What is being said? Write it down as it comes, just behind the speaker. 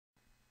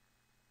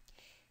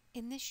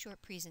In this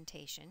short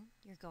presentation,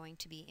 you're going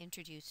to be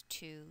introduced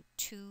to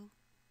two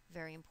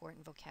very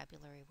important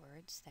vocabulary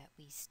words that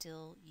we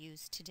still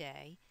use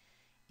today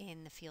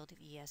in the field of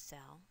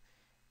ESL.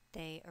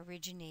 They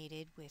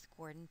originated with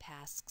Gordon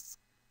Pask's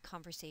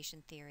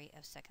conversation theory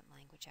of second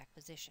language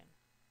acquisition.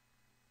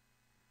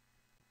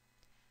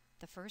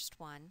 The first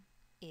one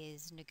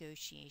is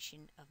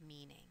negotiation of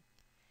meaning.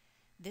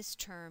 This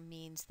term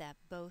means that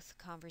both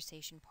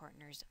conversation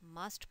partners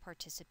must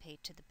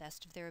participate to the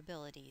best of their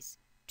abilities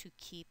to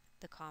keep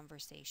the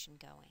conversation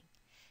going.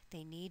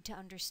 They need to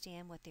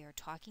understand what they are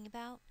talking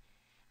about,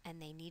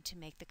 and they need to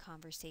make the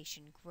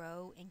conversation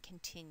grow and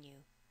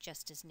continue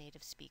just as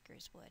native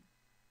speakers would.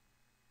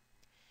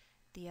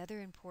 The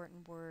other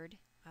important word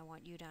I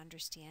want you to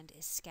understand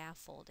is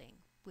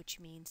scaffolding, which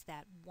means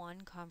that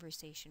one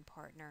conversation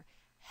partner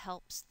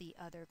helps the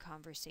other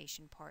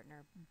conversation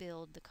partner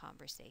build the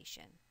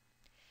conversation.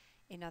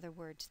 In other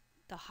words,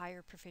 the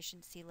higher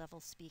proficiency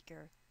level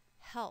speaker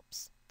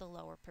helps the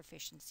lower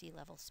proficiency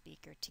level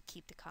speaker to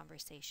keep the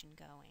conversation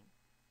going.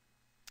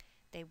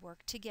 They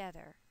work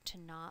together to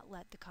not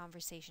let the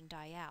conversation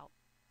die out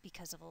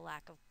because of a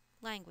lack of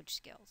language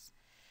skills.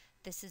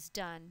 This is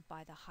done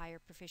by the higher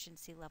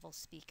proficiency level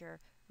speaker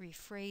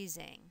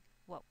rephrasing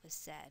what was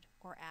said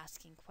or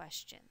asking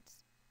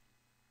questions.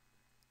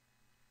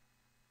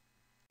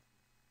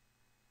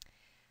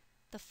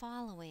 The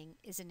following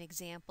is an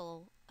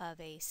example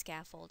of a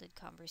scaffolded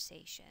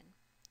conversation.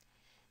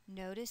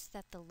 Notice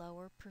that the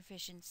lower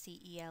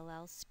proficiency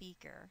ELL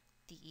speaker,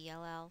 the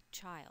ELL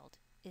child,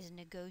 is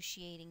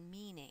negotiating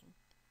meaning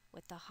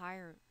with the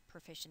higher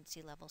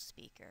proficiency level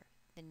speaker,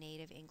 the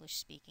native English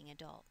speaking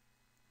adult.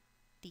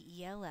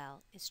 The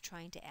ELL is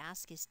trying to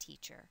ask his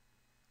teacher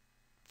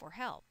for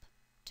help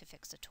to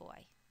fix a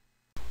toy.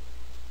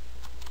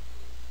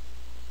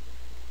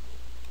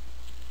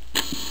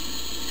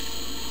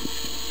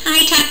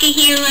 Hi,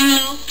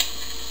 Takahiro.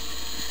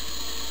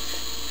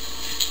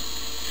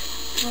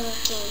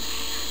 Broken.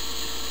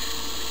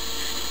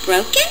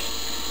 Broken?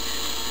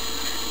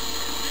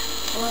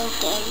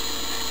 Broken.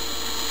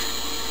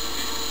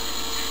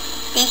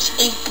 This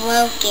is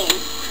broken.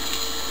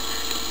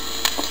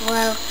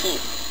 Broken.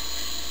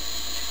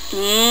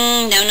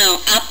 No.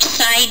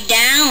 Upside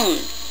down.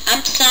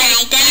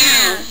 Upside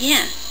down.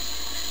 Yeah.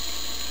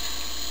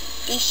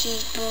 This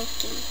is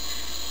broken.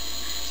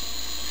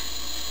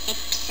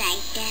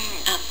 Upside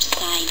down.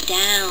 Upside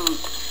down.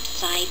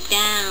 Upside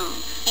down.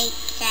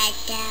 Upside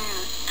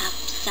down.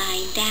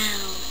 Upside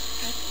down.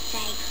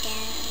 Upside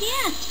down.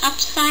 Yes,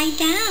 upside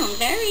down.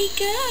 Very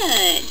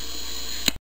good.